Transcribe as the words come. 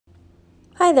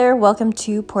Hi there, welcome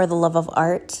to Pour the Love of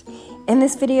Art. In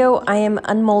this video, I am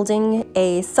unmolding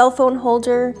a cell phone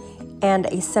holder and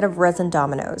a set of resin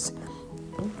dominoes.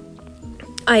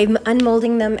 I'm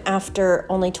unmolding them after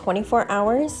only 24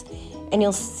 hours, and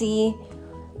you'll see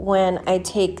when I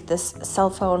take this cell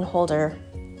phone holder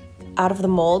out of the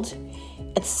mold,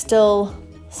 it's still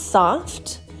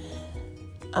soft.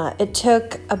 It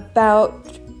took about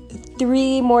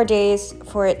 3 more days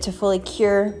for it to fully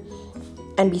cure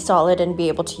and be solid and be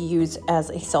able to use as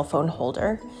a cell phone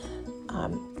holder.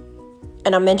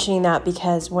 And I'm mentioning that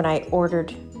because when I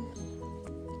ordered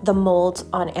the mold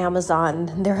on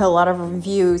Amazon, there are a lot of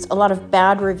reviews, a lot of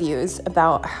bad reviews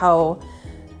about how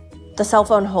the cell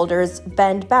phone holders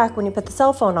bend back when you put the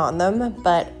cell phone on them.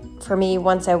 But for me,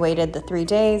 once I waited the 3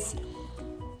 days,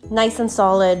 nice and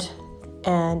solid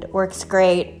and works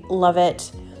great, love it.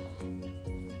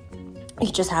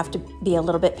 You just have to be a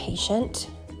little bit patient.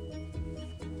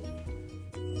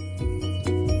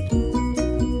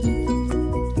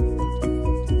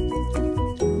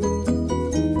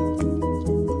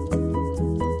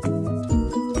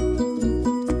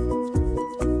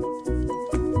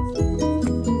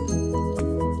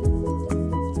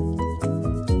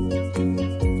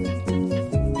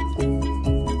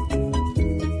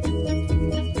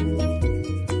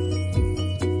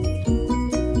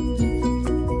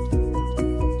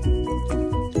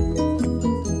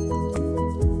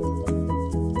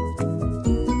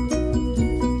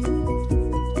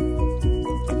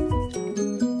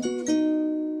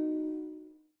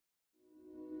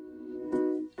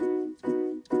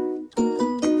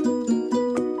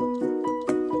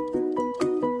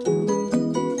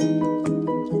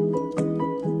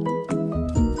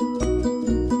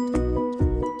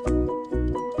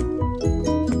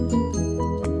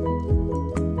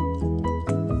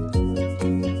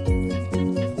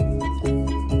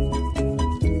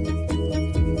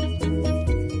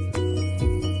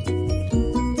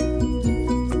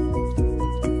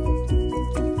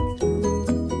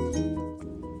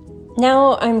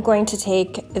 Now I'm going to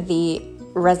take the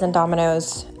resin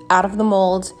dominoes out of the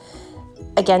mold,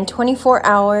 again 24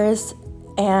 hours,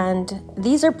 and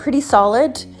these are pretty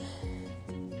solid,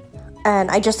 and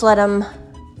I just let them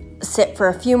sit for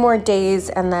a few more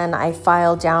days, and then I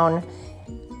file down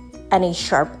any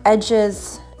sharp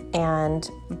edges and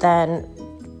then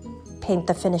paint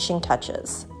the finishing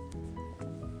touches.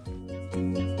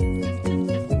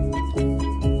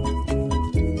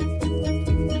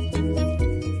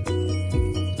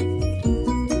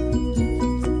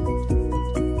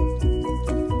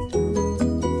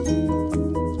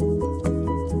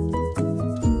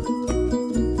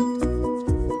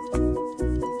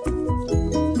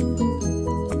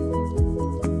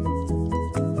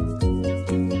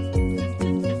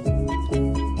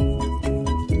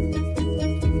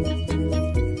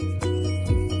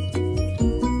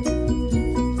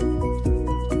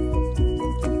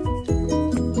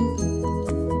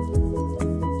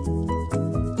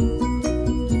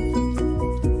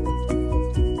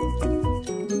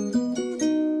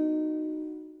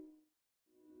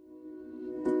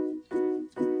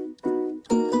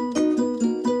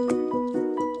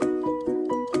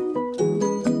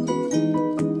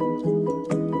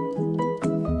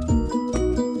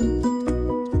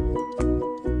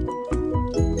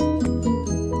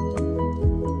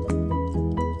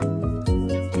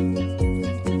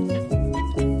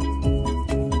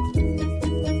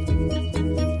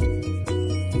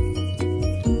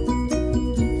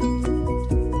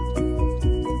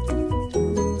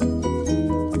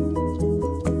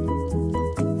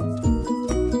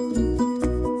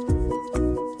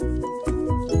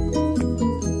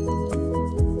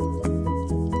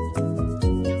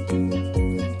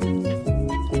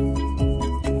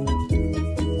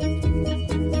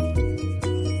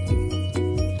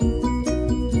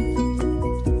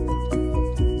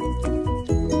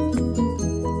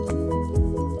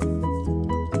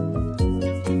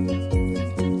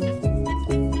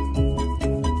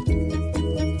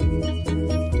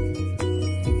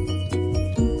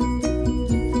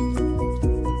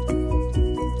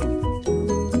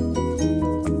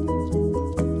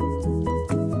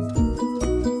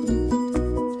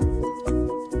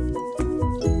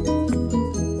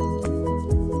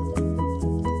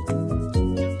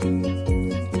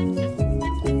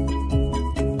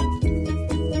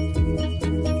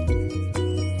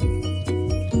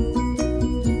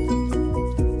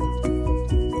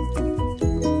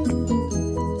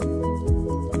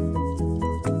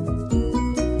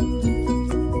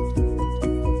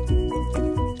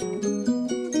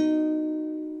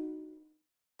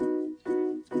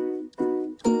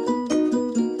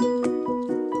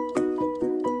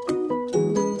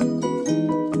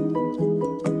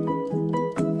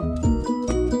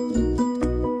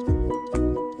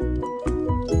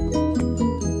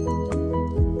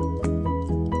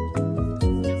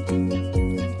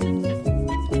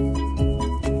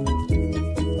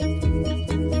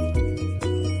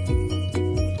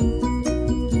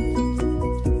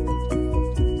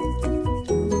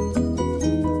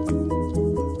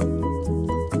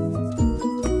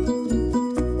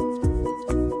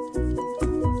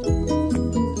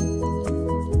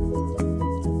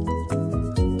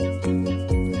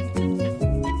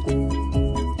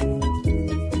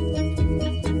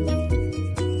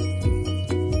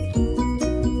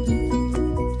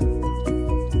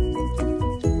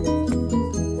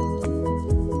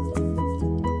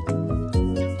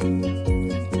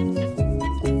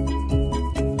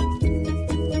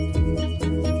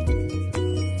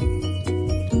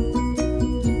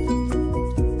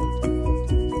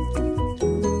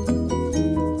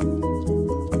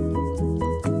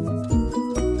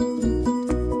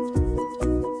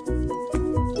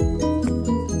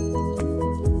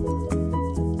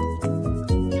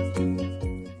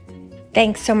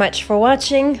 Thanks so much for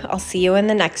watching. I'll see you in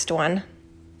the next one.